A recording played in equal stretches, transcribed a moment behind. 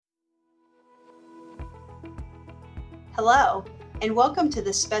Hello, and welcome to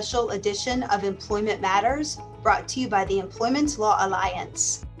this special edition of Employment Matters, brought to you by the Employment Law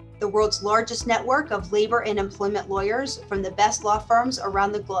Alliance, the world's largest network of labor and employment lawyers from the best law firms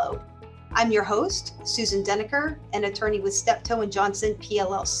around the globe. I'm your host, Susan Denneker, an attorney with Steptoe & Johnson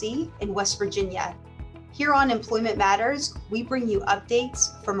PLLC in West Virginia. Here on Employment Matters, we bring you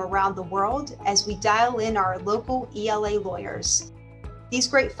updates from around the world as we dial in our local ELA lawyers. These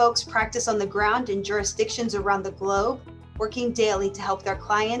great folks practice on the ground in jurisdictions around the globe, working daily to help their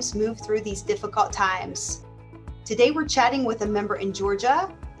clients move through these difficult times. Today, we're chatting with a member in Georgia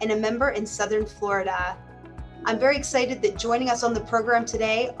and a member in Southern Florida. I'm very excited that joining us on the program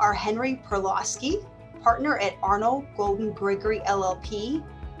today are Henry Perlowski, partner at Arnold Golden Gregory LLP,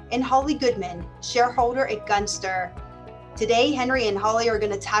 and Holly Goodman, shareholder at Gunster. Today, Henry and Holly are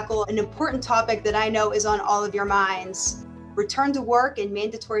going to tackle an important topic that I know is on all of your minds: return to work and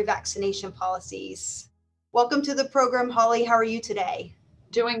mandatory vaccination policies. Welcome to the program, Holly. How are you today?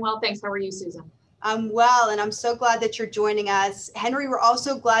 Doing well, thanks. How are you, Susan? I'm well, and I'm so glad that you're joining us. Henry, we're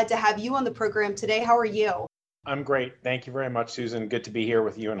also glad to have you on the program today. How are you? I'm great. Thank you very much, Susan. Good to be here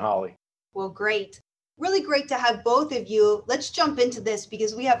with you and Holly. Well, great. Really great to have both of you. Let's jump into this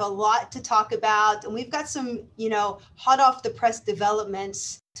because we have a lot to talk about, and we've got some, hot off the press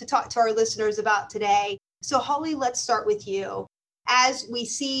developments to talk to our listeners about today. So Holly, let's start with you. As we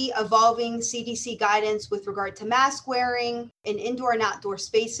see evolving CDC guidance with regard to mask wearing in indoor and outdoor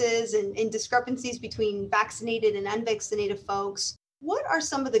spaces and discrepancies between vaccinated and unvaccinated folks, what are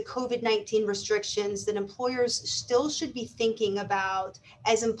some of the COVID-19 restrictions that employers still should be thinking about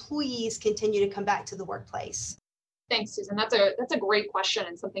as employees continue to come back to the workplace? Thanks, Susan. That's a great question,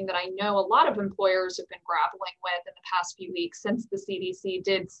 and something that I know a lot of employers have been grappling with in the past few weeks since the CDC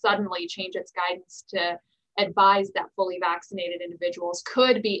did suddenly change its guidance to advise that fully vaccinated individuals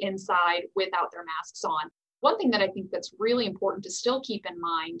could be inside without their masks on. One thing that I think that's really important to still keep in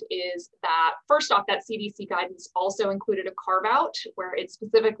mind is that, first off, that CDC guidance also included a carve out where it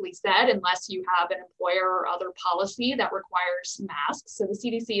specifically said, unless you have an employer or other policy that requires masks. So the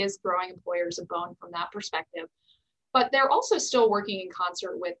CDC is throwing employers a bone from that perspective. But they're also still working in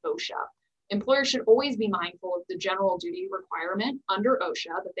concert with OSHA. Employers should always be mindful of the general duty requirement under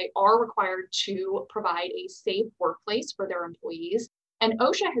OSHA that they are required to provide a safe workplace for their employees. And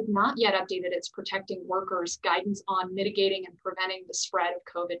OSHA has not yet updated its protecting workers guidance on mitigating and preventing the spread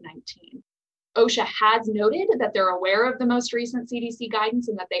of COVID-19. OSHA has noted that they're aware of the most recent CDC guidance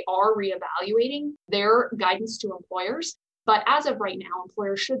and that they are reevaluating their guidance to employers. But as of right now,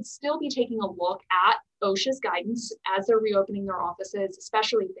 employers should still be taking a look at OSHA's guidance as they're reopening their offices,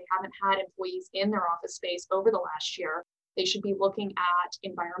 especially if they haven't had employees in their office space over the last year. They should be looking at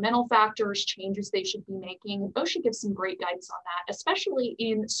environmental factors, changes they should be making. OSHA gives some great guidance on that, especially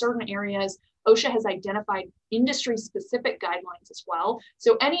in certain areas. OSHA has identified industry-specific guidelines as well.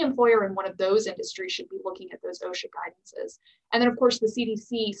 So any employer in one of those industries should be looking at those OSHA guidances. And then, of course, the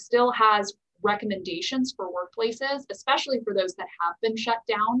CDC still has recommendations for workplaces, especially for those that have been shut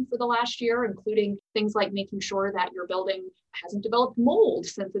down for the last year, including things like making sure that your building hasn't developed mold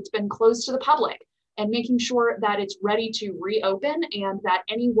since it's been closed to the public, and making sure that it's ready to reopen and that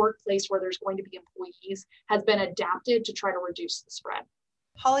any workplace where there's going to be employees has been adapted to try to reduce the spread.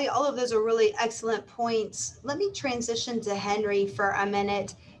 Holly, all of those are really excellent points. Let me transition to Henry for a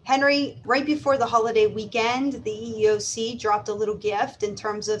minute. Henry, right before the holiday weekend, the EEOC dropped a little gift in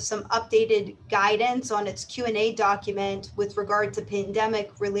terms of some updated guidance on its Q&A document with regard to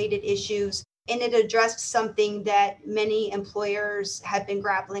pandemic-related issues, and it addressed something that many employers have been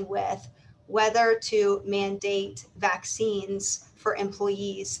grappling with: whether to mandate vaccines for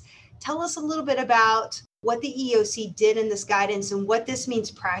employees. Tell us a little bit about what the EEOC did in this guidance and what this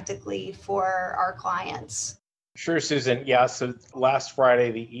means practically for our clients. Sure, Susan. Yeah, so last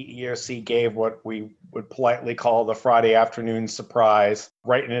Friday, the EEOC gave what we would politely call the Friday afternoon surprise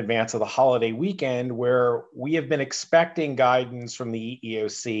right in advance of the holiday weekend, where we have been expecting guidance from the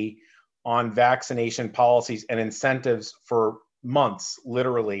EEOC on vaccination policies and incentives for months,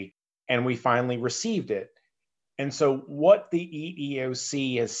 literally, and we finally received it. And so what the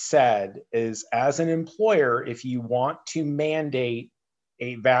EEOC has said is, as an employer, if you want to mandate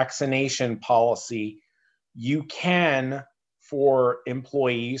a vaccination policy, you can for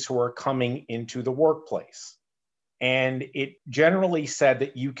employees who are coming into the workplace. And it generally said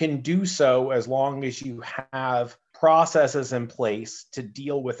that you can do so as long as you have processes in place to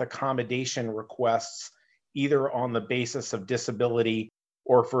deal with accommodation requests, either on the basis of disability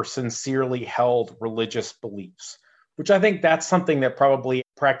or for sincerely held religious beliefs, which I think that's something that probably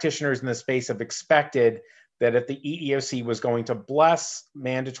practitioners in this space have expected, that if the EEOC was going to bless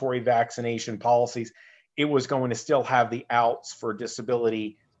mandatory vaccination policies, it was going to still have the outs for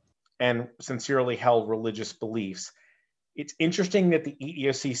disability and sincerely held religious beliefs. It's interesting that the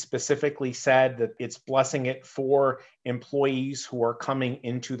EEOC specifically said that it's blessing it for employees who are coming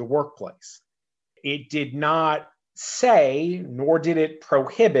into the workplace. It did not say, nor did it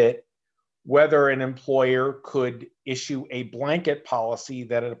prohibit, whether an employer could issue a blanket policy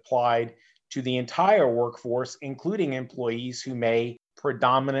that it applied to the entire workforce, including employees who may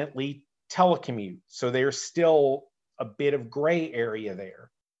predominantly telecommute. So there's still a bit of gray area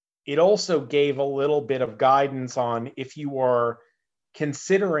there. It also gave a little bit of guidance on if you are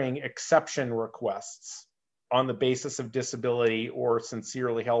considering exception requests on the basis of disability or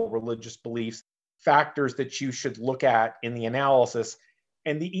sincerely held religious beliefs, factors that you should look at in the analysis.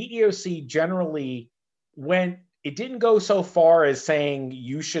 And the EEOC generally it didn't go so far as saying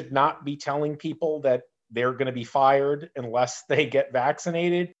you should not be telling people that they're going to be fired unless they get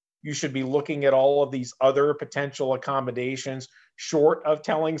vaccinated. You should be looking at all of these other potential accommodations short of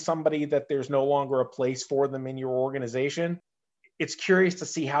telling somebody that there's no longer a place for them in your organization. It's curious to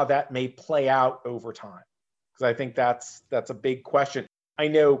see how that may play out over time, because I think that's a big question. I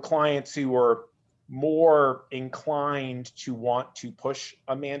know clients who are more inclined to want to push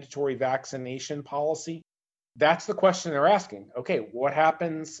a mandatory vaccination policy. That's the question they're asking. Okay, what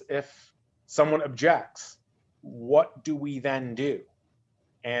happens if someone objects? What do we then do?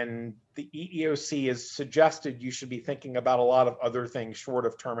 And the EEOC has suggested you should be thinking about a lot of other things short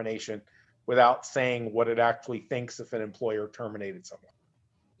of termination without saying what it actually thinks if an employer terminated someone.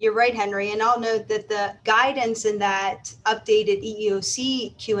 You're right, Henry. And I'll note that the guidance in that updated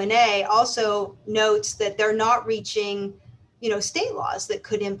EEOC Q&A also notes that they're not reaching, state laws that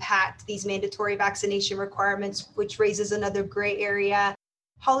could impact these mandatory vaccination requirements, which raises another gray area.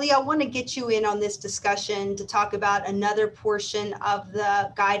 Holly, I want to get you in on this discussion to talk about another portion of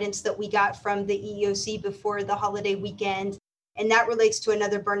the guidance that we got from the EEOC before the holiday weekend, and that relates to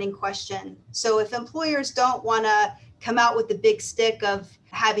another burning question. So if employers don't want to come out with the big stick of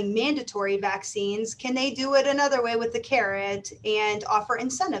having mandatory vaccines, can they do it another way with the carrot and offer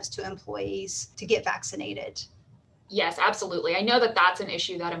incentives to employees to get vaccinated? Yes, absolutely. I know that that's an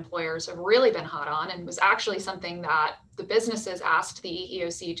issue that employers have really been hot on, and was actually something that the businesses asked the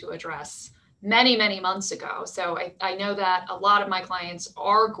EEOC to address many, many months ago. So I know that a lot of my clients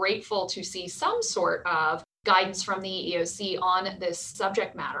are grateful to see some sort of guidance from the EEOC on this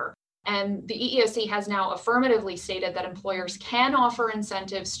subject matter. And the EEOC has now affirmatively stated that employers can offer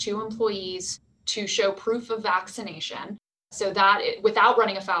incentives to employees to show proof of vaccination. So that without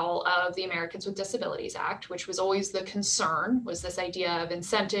running afoul of the Americans with Disabilities Act, which was always the concern, was this idea of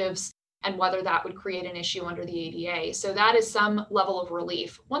incentives and whether that would create an issue under the ADA. So that is some level of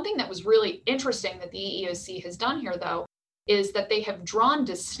relief. One thing that was really interesting that the EEOC has done here, though, is that they have drawn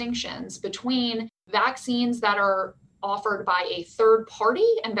distinctions between vaccines that are offered by a third party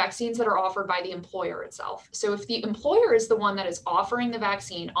and vaccines that are offered by the employer itself. So if the employer is the one that is offering the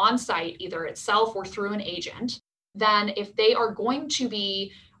vaccine on site, either itself or through an agent, then if they are going to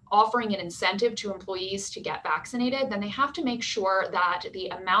be offering an incentive to employees to get vaccinated, then they have to make sure that the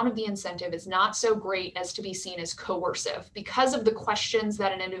amount of the incentive is not so great as to be seen as coercive. Because of the questions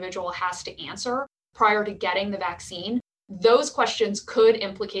that an individual has to answer prior to getting the vaccine, those questions could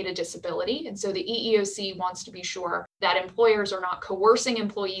implicate a disability. And so the EEOC wants to be sure that employers are not coercing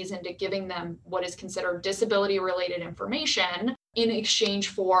employees into giving them what is considered disability-related information in exchange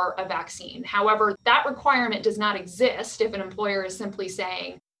for a vaccine. However, that requirement does not exist if an employer is simply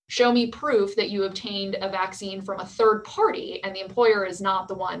saying, show me proof that you obtained a vaccine from a third party, and the employer is not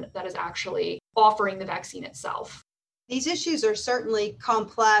the one that is actually offering the vaccine itself. These issues are certainly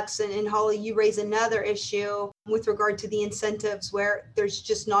complex, and Holly, you raise another issue with regard to the incentives where there's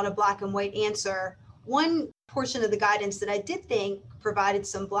just not a black and white answer. One portion of the guidance that I did think provided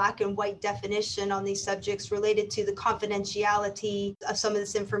some black and white definition on these subjects related to the confidentiality of some of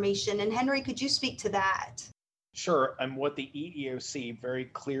this information. And Henry, could you speak to that? Sure. And what the EEOC very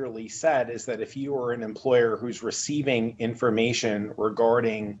clearly said is that if you are an employer who's receiving information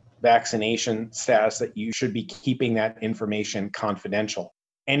regarding vaccination status, that you should be keeping that information confidential.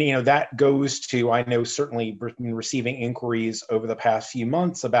 And, that goes to, I know certainly been receiving inquiries over the past few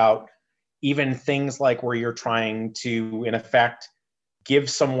months about even things like where you're trying to, in effect, give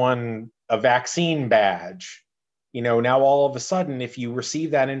someone a vaccine badge. Now all of a sudden, if you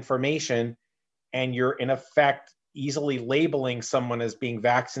receive that information and you're in effect easily labeling someone as being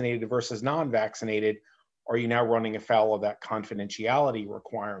vaccinated versus non-vaccinated, are you now running afoul of that confidentiality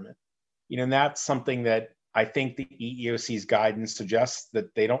requirement? And that's something that I think the EEOC's guidance suggests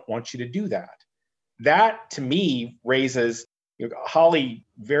that they don't want you to do that. That, to me, raises, Holly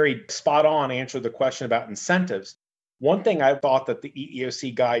very spot on answered the question about incentives. One thing I thought that the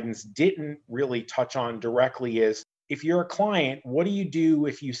EEOC guidance didn't really touch on directly is, if you're a client, what do you do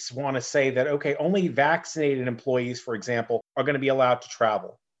if you want to say that, okay, only vaccinated employees, for example, are going to be allowed to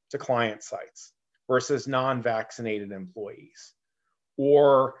travel to client sites versus non-vaccinated employees?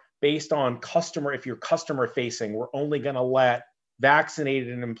 Or based on if you're customer facing, we're only going to let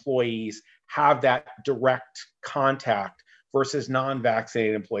vaccinated employees have that direct contact versus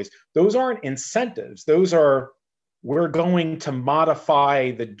non-vaccinated employees. Those aren't incentives. Those are, we're going to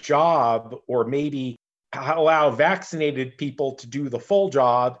modify the job, or maybe allow vaccinated people to do the full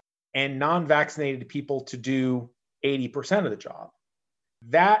job and non-vaccinated people to do 80% of the job.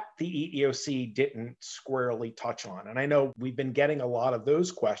 That the EEOC didn't squarely touch on. And I know we've been getting a lot of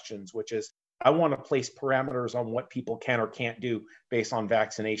those questions, which is, I want to place parameters on what people can or can't do based on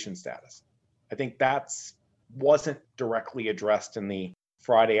vaccination status. I think that's wasn't directly addressed in the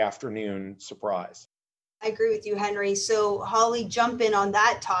Friday afternoon surprise. I agree with you, Henry. So Holly, jump in on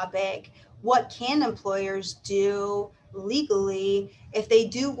that topic. What can employers do legally if they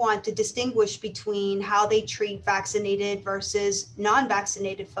do want to distinguish between how they treat vaccinated versus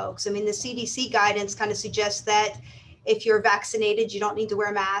non-vaccinated folks? I mean, the CDC guidance kind of suggests that if you're vaccinated, you don't need to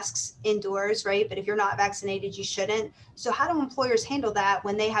wear masks indoors, right? But if you're not vaccinated, you shouldn't. So how do employers handle that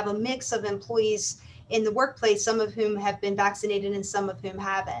when they have a mix of employees in the workplace, some of whom have been vaccinated and some of whom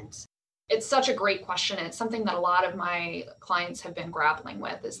haven't? It's such a great question. It's something that a lot of my clients have been grappling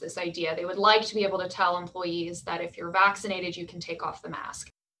with, is this idea. They would like to be able to tell employees that if you're vaccinated, you can take off the mask.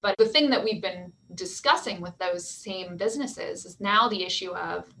 But the thing that we've been discussing with those same businesses is now the issue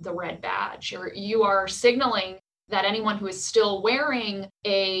of the red badge. You are signaling that anyone who is still wearing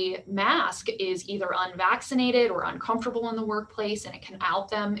a mask is either unvaccinated or uncomfortable in the workplace, and it can out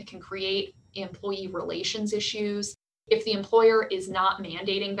them. It can create employee relations issues. If the employer is not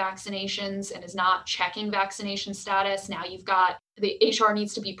mandating vaccinations and is not checking vaccination status, now you've got the HR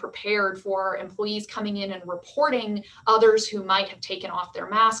needs to be prepared for employees coming in and reporting others who might have taken off their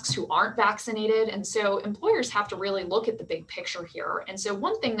masks who aren't vaccinated. And so employers have to really look at the big picture here. And so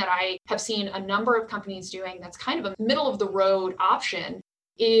one thing that I have seen a number of companies doing that's kind of a middle of the road option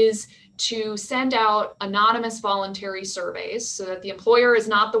is to send out anonymous voluntary surveys so that the employer is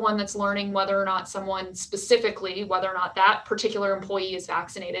not the one that's learning whether or not someone specifically, whether or not that particular employee is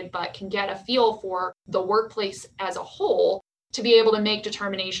vaccinated, but can get a feel for the workplace as a whole to be able to make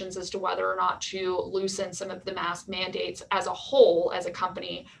determinations as to whether or not to loosen some of the mask mandates as a whole, as a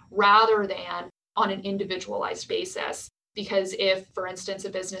company, rather than on an individualized basis. Because if, for instance, a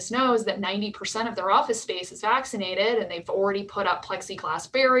business knows that 90% of their office space is vaccinated and they've already put up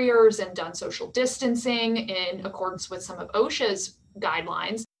plexiglass barriers and done social distancing in accordance with some of OSHA's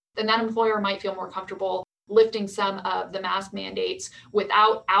guidelines, then that employer might feel more comfortable lifting some of the mask mandates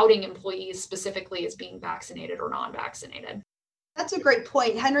without outing employees specifically as being vaccinated or non-vaccinated. That's a great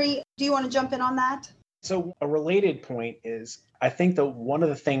point. Henry, do you want to jump in on that? So a related point is, I think that one of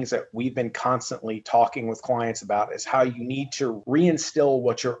the things that we've been constantly talking with clients about is how you need to reinstill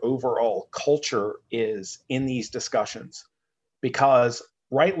what your overall culture is in these discussions. Because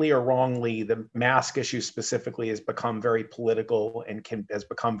rightly or wrongly, the mask issue specifically has become very political and has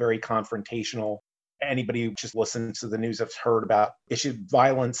become very confrontational. Anybody who just listens to the news has heard about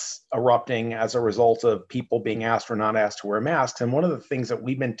violence erupting as a result of people being asked or not asked to wear masks. And one of the things that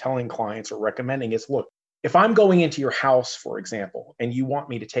we've been telling clients or recommending is, look, if I'm going into your house, for example, and you want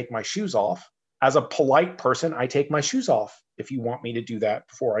me to take my shoes off, as a polite person, I take my shoes off if you want me to do that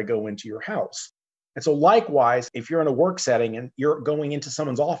before I go into your house. And so likewise, if you're in a work setting and you're going into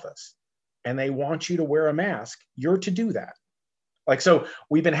someone's office and they want you to wear a mask, you're to do that. So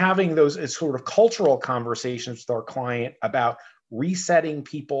we've been having those sort of cultural conversations with our client about resetting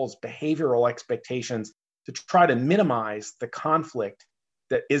people's behavioral expectations to try to minimize the conflict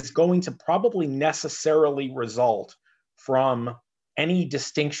that is going to probably necessarily result from any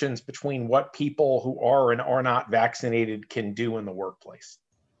distinctions between what people who are and are not vaccinated can do in the workplace.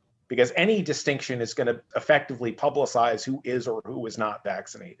 Because any distinction is going to effectively publicize who is or who is not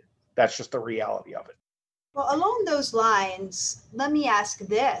vaccinated. That's just the reality of it. Well, along those lines, let me ask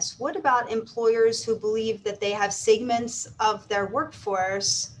this. What about employers who believe that they have segments of their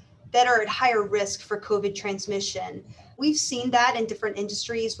workforce that are at higher risk for COVID transmission? We've seen that in different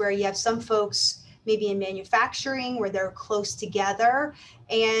industries where you have some folks maybe in manufacturing where they're close together,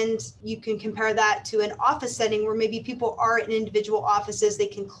 and you can compare that to an office setting where maybe people are in individual offices, they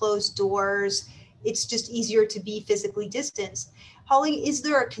can close doors. It's just easier to be physically distanced. Holly, is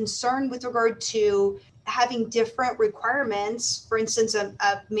there a concern with regard to having different requirements, for instance, a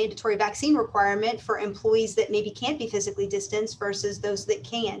mandatory vaccine requirement for employees that maybe can't be physically distanced versus those that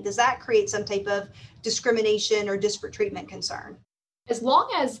can? Does that create some type of discrimination or disparate treatment concern? As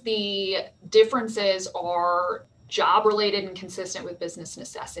long as the differences are job related and consistent with business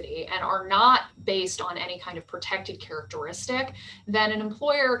necessity and are not based on any kind of protected characteristic, then an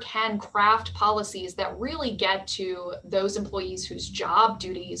employer can craft policies that really get to those employees whose job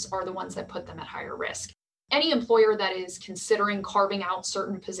duties are the ones that put them at higher risk. Any employer that is considering carving out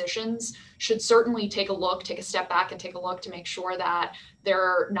certain positions should certainly take a step back and take a look to make sure that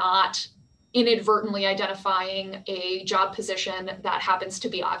they're not inadvertently identifying a job position that happens to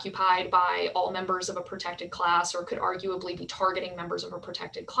be occupied by all members of a protected class or could arguably be targeting members of a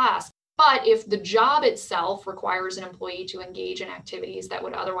protected class. But if the job itself requires an employee to engage in activities that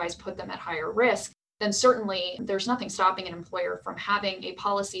would otherwise put them at higher risk, then certainly there's nothing stopping an employer from having a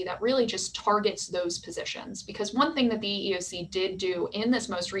policy that really just targets those positions. Because one thing that the EEOC did do in this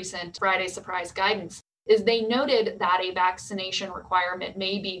most recent Friday surprise guidance is they noted that a vaccination requirement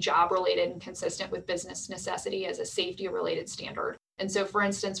may be job related and consistent with business necessity as a safety related standard. And so, for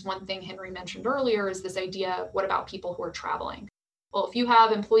instance, one thing Henry mentioned earlier is this idea of what about people who are traveling? Well, if you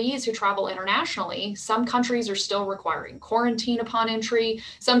have employees who travel internationally, some countries are still requiring quarantine upon entry.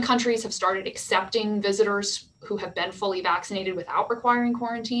 Some countries have started accepting visitors who have been fully vaccinated without requiring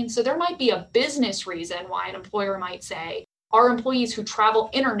quarantine. So there might be a business reason why an employer might say, our employees who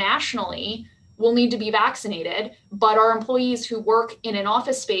travel internationally will need to be vaccinated, but our employees who work in an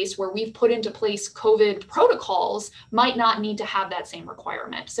office space where we've put into place COVID protocols might not need to have that same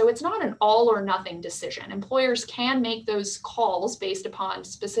requirement. So it's not an all or nothing decision. Employers can make those calls based upon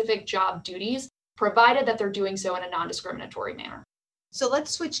specific job duties, provided that they're doing so in a non-discriminatory manner. So let's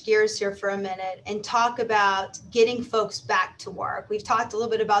switch gears here for a minute and talk about getting folks back to work. We've talked a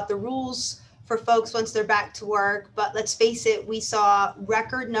little bit about the rules for folks once they're back to work, but let's face it, we saw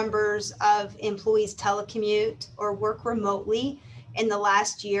record numbers of employees telecommute or work remotely in the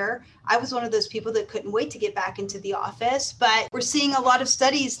last year. I was one of those people that couldn't wait to get back into the office, but we're seeing a lot of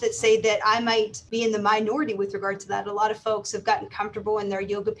studies that say that I might be in the minority with regard to that. A lot of folks have gotten comfortable in their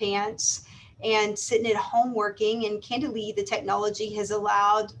yoga pants and sitting at home working, and candidly, the technology has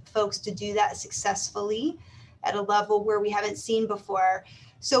allowed folks to do that successfully at a level where we haven't seen before.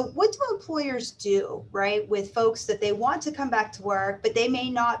 So what do employers do, right, with folks that they want to come back to work, but they may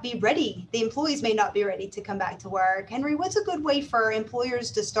not be ready? The employees may not be ready to come back to work. Henry, what's a good way for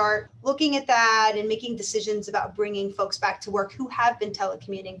employers to start looking at that and making decisions about bringing folks back to work who have been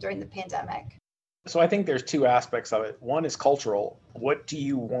telecommuting during the pandemic? So I think there's two aspects of it. One is cultural. What do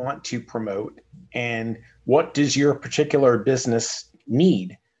you want to promote? And what does your particular business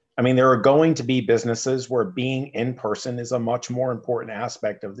need? I mean, there are going to be businesses where being in person is a much more important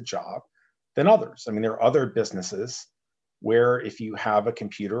aspect of the job than others. I mean, there are other businesses where if you have a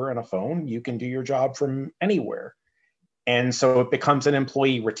computer and a phone, you can do your job from anywhere. And so it becomes an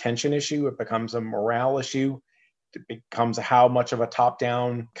employee retention issue. It becomes a morale issue. It becomes how much of a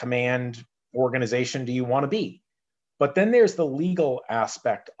top-down command organization do you want to be? But then there's the legal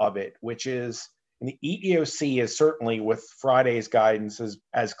aspect of it, which is, and the EEOC is certainly, with Friday's guidance, is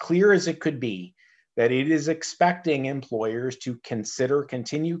as clear as it could be that it is expecting employers to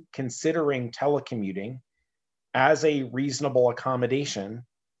continue considering telecommuting as a reasonable accommodation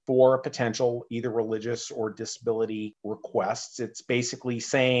for potential either religious or disability requests. It's basically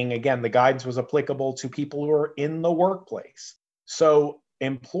saying, again, the guidance was applicable to people who are in the workplace. So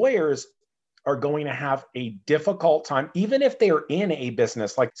employers are going to have a difficult time, even if they're in a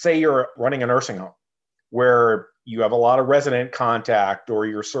business, like say you're running a nursing home where you have a lot of resident contact or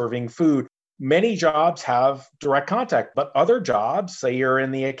you're serving food. Many jobs have direct contact, but other jobs, say you're in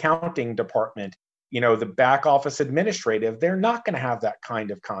the accounting department, the back office administrative, they're not going to have that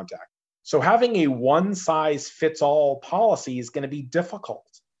kind of contact. So having a one size fits all policy is going to be difficult.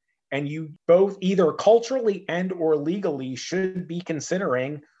 And you both either culturally and or legally should be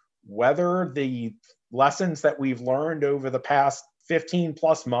considering whether the lessons that we've learned over the past 15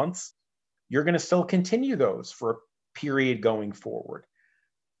 plus months, you're going to still continue those for a period going forward,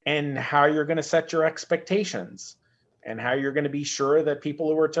 and how you're going to set your expectations and how you're going to be sure that people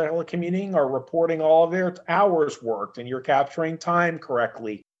who are telecommuting are reporting all of their hours worked and you're capturing time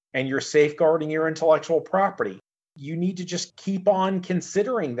correctly and you're safeguarding your intellectual property. You need to just keep on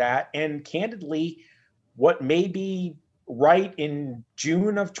considering that. And candidly, what may be right in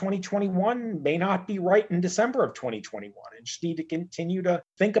June of 2021 may not be right in December of 2021. And just need to continue to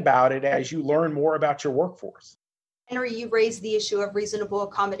think about it as you learn more about your workforce. Henry, you raised the issue of reasonable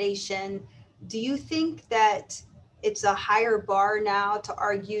accommodation. Do you think that it's a higher bar now to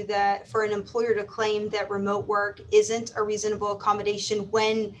argue that for an employer to claim that remote work isn't a reasonable accommodation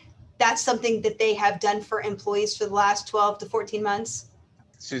when that's something that they have done for employees for the last 12 to 14 months?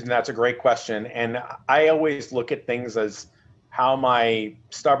 Susan, that's a great question. And I always look at things as how my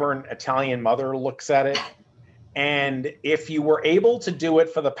stubborn Italian mother looks at it. And if you were able to do it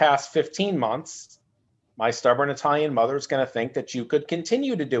for the past 15 months, my stubborn Italian mother is going to think that you could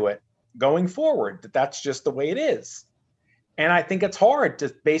continue to do it going forward, that that's just the way it is. And I think it's hard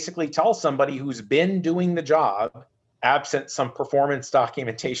to basically tell somebody who's been doing the job, absent some performance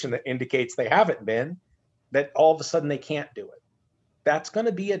documentation that indicates they haven't been, that all of a sudden they can't do it. That's going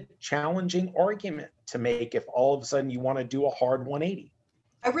to be a challenging argument to make if all of a sudden you want to do a hard 180.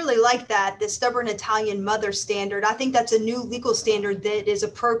 I really like that, the stubborn Italian mother standard. I think that's a new legal standard that is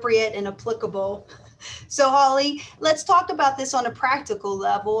appropriate and applicable. So Holly, let's talk about this on a practical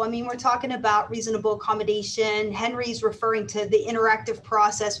level. I mean, we're talking about reasonable accommodation. Henry's referring to the interactive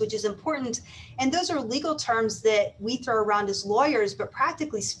process, which is important. And those are legal terms that we throw around as lawyers, but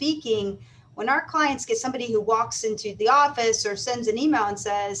practically speaking, when our clients get somebody who walks into the office or sends an email and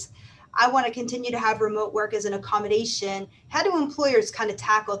says, I want to continue to have remote work as an accommodation, how do employers kind of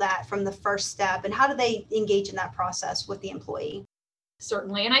tackle that from the first step? And how do they engage in that process with the employee?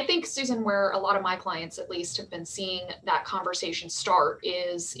 Certainly. And I think, Susan, where a lot of my clients at least have been seeing that conversation start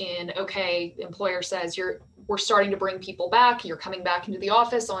is in, okay, the employer says we're starting to bring people back, you're coming back into the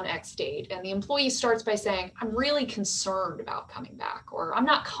office on X date. And the employee starts by saying, I'm really concerned about coming back, or I'm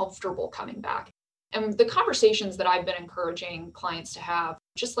not comfortable coming back. And the conversations that I've been encouraging clients to have,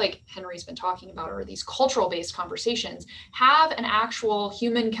 just like Henry's been talking about, are these cultural-based conversations. Have an actual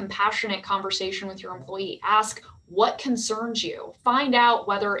human, compassionate conversation with your employee. Ask what concerns you. Find out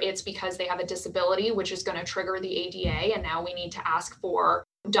whether it's because they have a disability, which is going to trigger the ADA, and now we need to ask for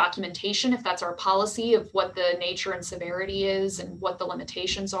documentation if that's our policy of what the nature and severity is and what the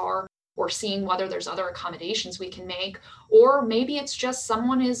limitations are, or seeing whether there's other accommodations we can make. Or maybe it's just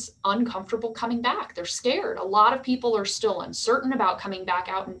someone is uncomfortable coming back. They're scared. A lot of people are still uncertain about coming back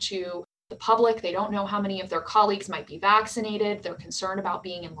out into the public. They don't know how many of their colleagues might be vaccinated. They're concerned about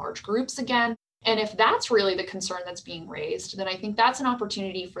being in large groups again. And if that's really the concern that's being raised, then I think that's an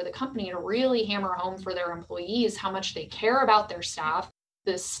opportunity for the company to really hammer home for their employees how much they care about their staff,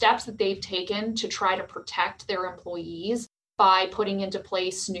 the steps that they've taken to try to protect their employees by putting into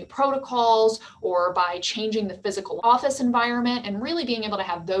place new protocols or by changing the physical office environment, and really being able to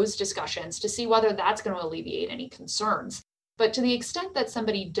have those discussions to see whether that's going to alleviate any concerns. But to the extent that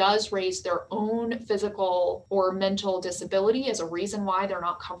somebody does raise their own physical or mental disability as a reason why they're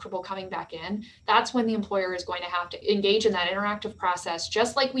not comfortable coming back in, that's when the employer is going to have to engage in that interactive process,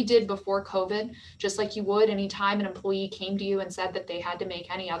 just like we did before COVID, just like you would anytime an employee came to you and said that they had to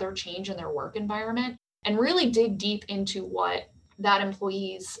make any other change in their work environment, and really dig deep into what that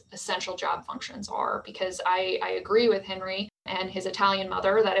employee's essential job functions are. Because I agree with Henry and his Italian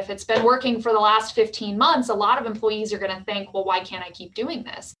mother that if it's been working for the last 15 months, a lot of employees are going to think, well, why can't I keep doing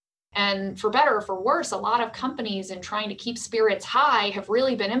this? And for better or for worse, a lot of companies, in trying to keep spirits high, have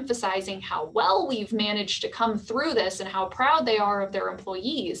really been emphasizing how well we've managed to come through this and how proud they are of their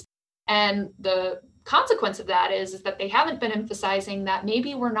employees. And the consequence of that is that they haven't been emphasizing that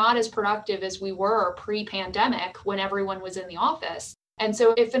maybe we're not as productive as we were pre-pandemic when everyone was in the office. And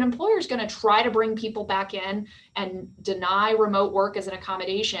so if an employer is going to try to bring people back in and deny remote work as an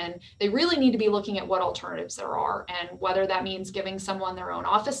accommodation, they really need to be looking at what alternatives there are, and whether that means giving someone their own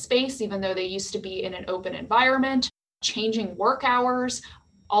office space, even though they used to be in an open environment, changing work hours,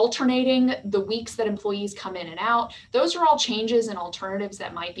 alternating the weeks that employees come in and out. Those are all changes and alternatives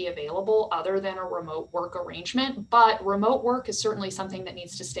that might be available other than a remote work arrangement. But remote work is certainly something that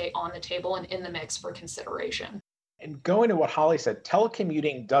needs to stay on the table and in the mix for consideration. And going to what Holly said,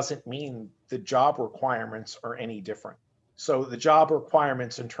 telecommuting doesn't mean the job requirements are any different. So the job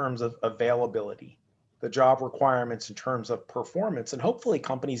requirements in terms of availability, the job requirements in terms of performance, and hopefully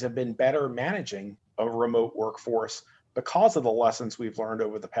companies have been better managing a remote workforce because of the lessons we've learned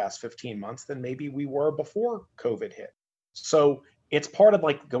over the past 15 months than maybe we were before COVID hit. So it's part of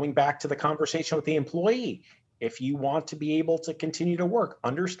like going back to the conversation with the employee. If you want to be able to continue to work,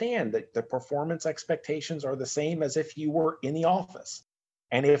 understand that the performance expectations are the same as if you were in the office.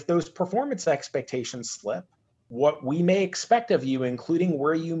 And if those performance expectations slip, what we may expect of you, including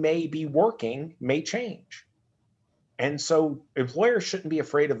where you may be working, may change. And so employers shouldn't be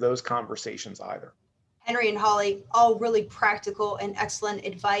afraid of those conversations either. Henry and Holly, all really practical and excellent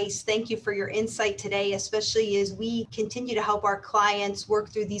advice. Thank you for your insight today, especially as we continue to help our clients work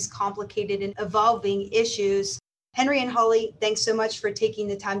through these complicated and evolving issues. Henry and Holly, thanks so much for taking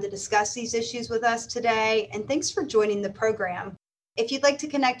the time to discuss these issues with us today, and thanks for joining the program. If you'd like to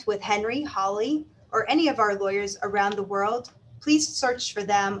connect with Henry, Holly, or any of our lawyers around the world, please search for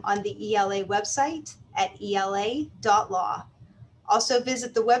them on the ELA website at ela.law. Also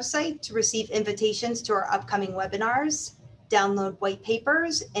visit the website to receive invitations to our upcoming webinars, download white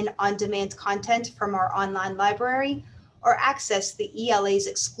papers and on-demand content from our online library, or access the ELA's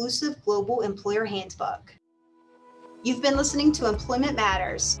exclusive Global Employer Handbook. You've been listening to Employment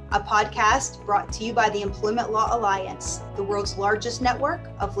Matters, a podcast brought to you by the Employment Law Alliance, the world's largest network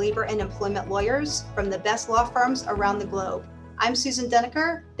of labor and employment lawyers from the best law firms around the globe. I'm Susan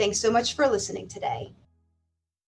Deneker. Thanks so much for listening today.